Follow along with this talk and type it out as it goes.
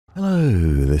Hello,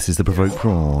 this is the Provoked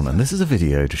Prawn, and this is a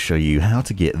video to show you how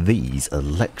to get these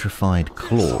electrified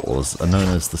claws, known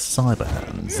as the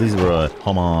Cyberhands. These are a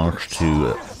homage to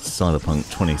Cyberpunk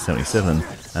 2077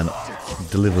 and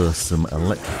deliver some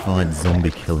electrified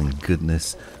zombie killing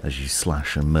goodness as you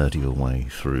slash and murder your way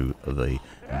through the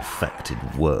infected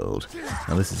world.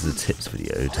 Now this is a tips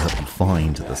video to help you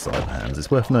find the Cyberhands.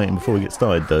 It's worth noting before we get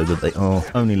started though that they are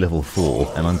only level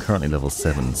 4 and I'm currently level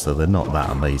 7, so they're not that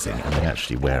amazing and they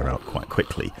actually wear out quite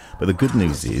quickly. But the good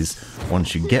news is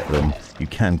once you get them you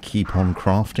can keep on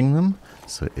crafting them,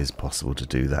 so it is possible to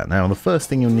do that. Now the first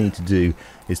thing you'll need to do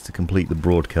is to complete the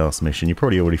broadcast mission. You're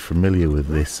probably already familiar with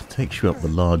this. It takes you up the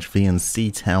large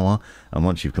VNC tower, and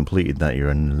once you've completed that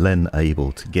you're then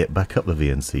able to get back up the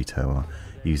VNC tower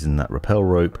using that rappel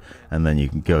rope, and then you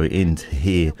can go into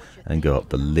here and go up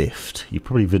the lift. You've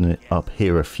probably been up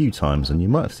here a few times and you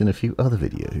might have seen a few other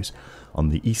videos on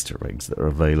the Easter eggs that are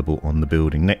available on the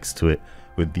building next to it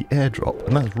with the airdrop,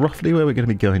 and that's roughly where we're going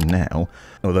to be going now,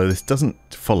 although this doesn't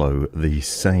follow the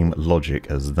same logic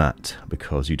as that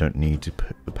because you don't need to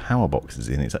put the power boxes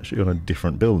in. It's actually on a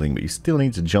different building, but you still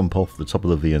need to jump off the top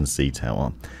of the VNC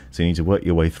tower, so you need to work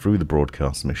your way through the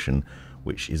broadcast mission,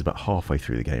 which is about halfway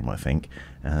through the game I think,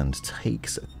 and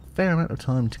takes a fair amount of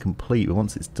time to complete, but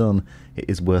once it's done it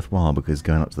is worthwhile because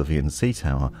going up to the VNC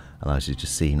tower allows you to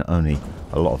see not only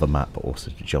a lot of the map but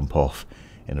also to jump off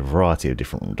in a variety of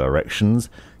different directions,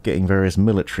 getting various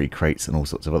military crates and all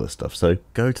sorts of other stuff. So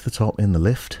go to the top in the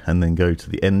lift and then go to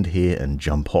the end here and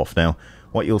jump off. Now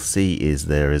what you'll see is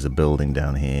there is a building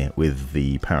down here with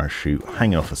the parachute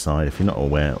hanging off the side. If you're not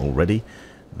aware already,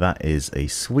 that is a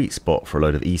sweet spot for a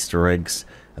load of Easter eggs,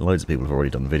 and loads of people have already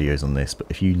done videos on this, but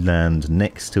if you land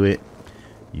next to it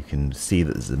you can see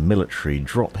that there's a military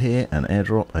drop here, an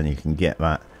airdrop, and you can get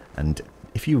that, and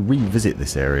if you revisit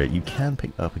this area you can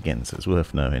pick it up again, so it's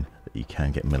worth knowing that you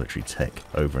can get military tech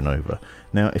over and over.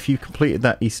 Now if you've completed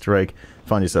that Easter egg,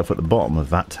 find yourself at the bottom of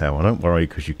that tower, don't worry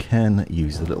because you can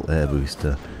use the little air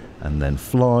booster and then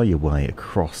fly your way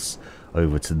across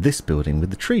over to this building with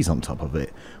the trees on top of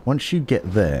it. Once you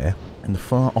get there, in the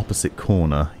far opposite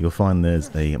corner you'll find there's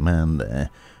a man there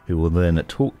who will then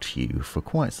talk to you for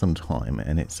quite some time,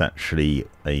 and it's actually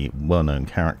a well-known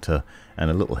character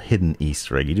and a little hidden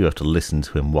Easter egg. You do have to listen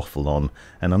to him waffle on,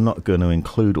 and I'm not going to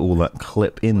include all that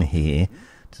clip in here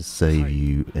to save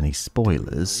you any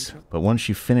spoilers, but once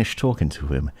you finish talking to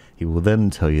him he will then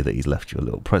tell you that he's left you a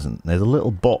little present. There's a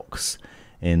little box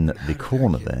in the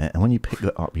corner there, and when you pick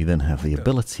that up you then have the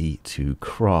ability to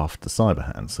craft the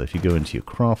Cyberhands. So if you go into your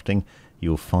crafting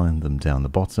you'll find them down the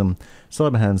bottom,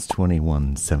 Cyberhands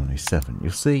 2177.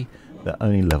 You'll see they're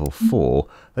only level 4.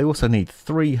 They also need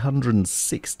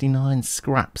 369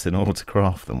 scraps in order to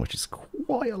craft them, which is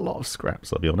quite a lot of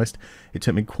scraps, I'll be honest. It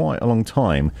took me quite a long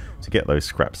time to get those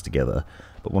scraps together,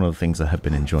 but one of the things I have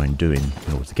been enjoying doing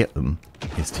in order to get them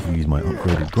is to use my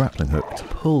upgraded grappling hook to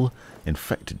pull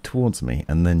infected towards me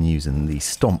and then using the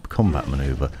stomp combat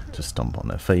maneuver to stomp on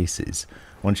their faces.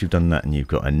 Once you've done that and you've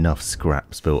got enough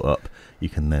scraps built up, you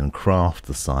can then craft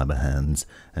the Cyberhands,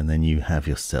 and then you have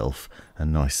yourself a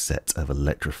nice set of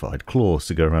electrified claws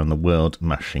to go around the world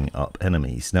mashing up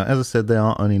enemies. Now as I said, they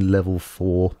are only level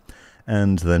 4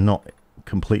 and they're not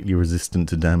completely resistant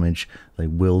to damage. They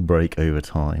will break over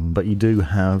time, but you do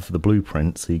have the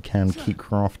blueprint so you can keep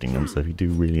crafting them, so if you do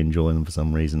really enjoy them for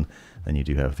some reason then you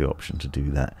do have the option to do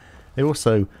that. They're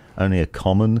also only a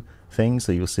common thing,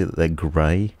 so you'll see that they're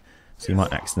grey, so you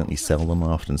might accidentally sell them. I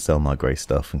often sell my grey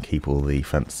stuff and keep all the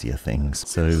fancier things,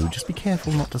 so just be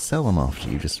careful not to sell them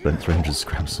after you just spent 300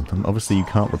 scraps on them. Obviously you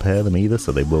can't repair them either,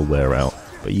 so they will wear out,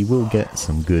 but you will get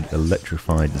some good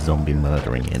electrified zombie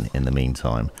murdering in the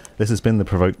meantime. This has been the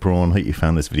Provoked Prawn. Hope you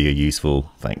found this video useful.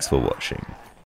 Thanks for watching.